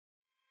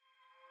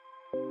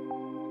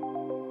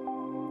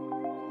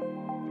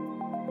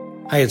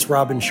Hi, it's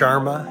Robin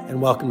Sharma, and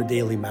welcome to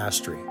Daily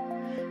Mastery.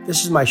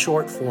 This is my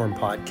short form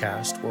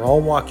podcast where I'll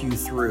walk you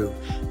through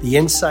the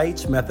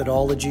insights,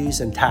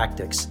 methodologies, and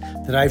tactics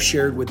that I've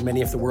shared with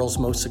many of the world's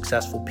most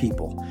successful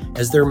people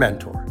as their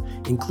mentor,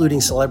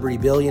 including celebrity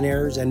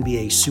billionaires,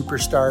 NBA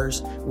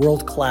superstars,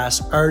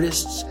 world-class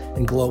artists,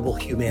 and global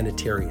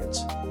humanitarians.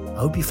 I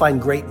hope you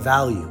find great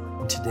value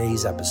in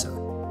today's episode.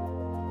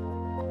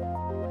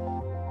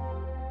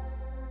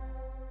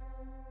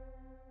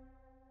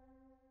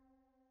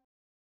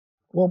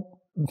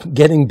 Well,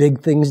 getting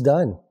big things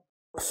done.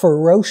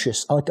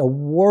 Ferocious, like a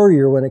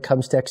warrior when it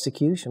comes to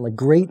execution. Like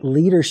great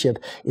leadership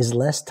is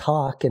less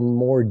talk and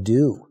more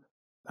do.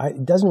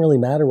 It doesn't really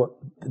matter what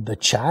the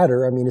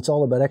chatter. I mean, it's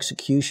all about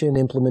execution,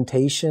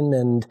 implementation,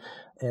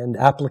 and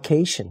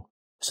application.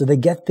 So they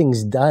get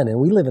things done.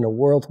 And we live in a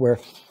world where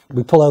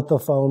we pull out the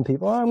phone,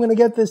 people, I'm going to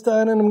get this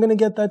done and I'm going to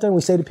get that done.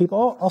 We say to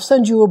people, I'll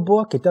send you a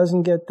book. It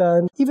doesn't get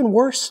done. Even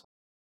worse,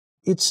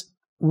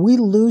 we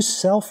lose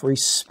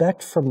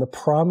self-respect from the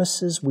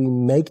promises we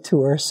make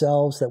to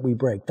ourselves that we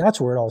break. That's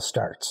where it all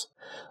starts.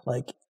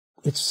 Like,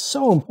 it's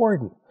so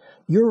important.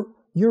 Your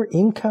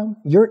income,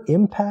 your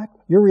impact,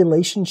 your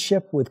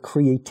relationship with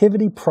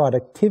creativity,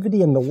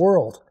 productivity, and the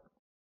world.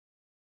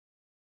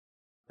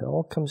 It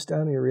all comes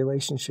down to your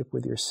relationship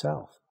with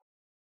yourself.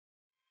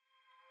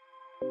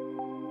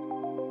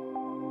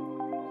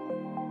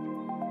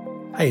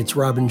 Hi, it's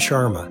Robin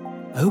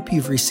Sharma. I hope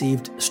you've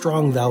received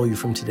strong value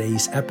from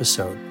today's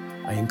episode.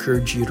 I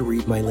encourage you to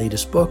read my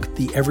latest book,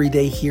 The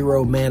Everyday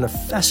Hero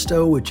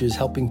Manifesto, which is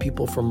helping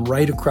people from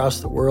right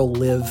across the world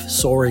live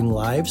soaring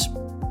lives.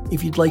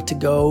 If you'd like to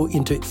go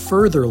into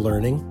further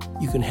learning,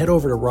 you can head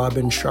over to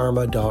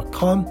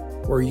robinsharma.com,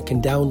 where you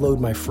can download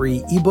my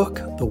free ebook,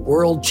 The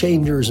World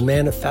Changers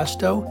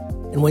Manifesto.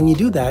 And when you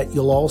do that,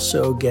 you'll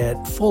also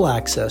get full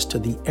access to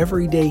the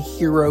Everyday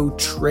Hero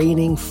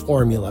Training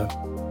Formula,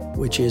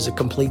 which is a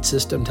complete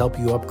system to help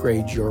you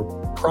upgrade your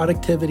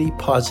productivity,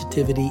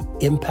 positivity,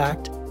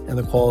 impact, and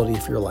the quality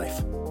of your life.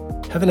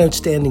 Have an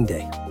outstanding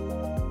day.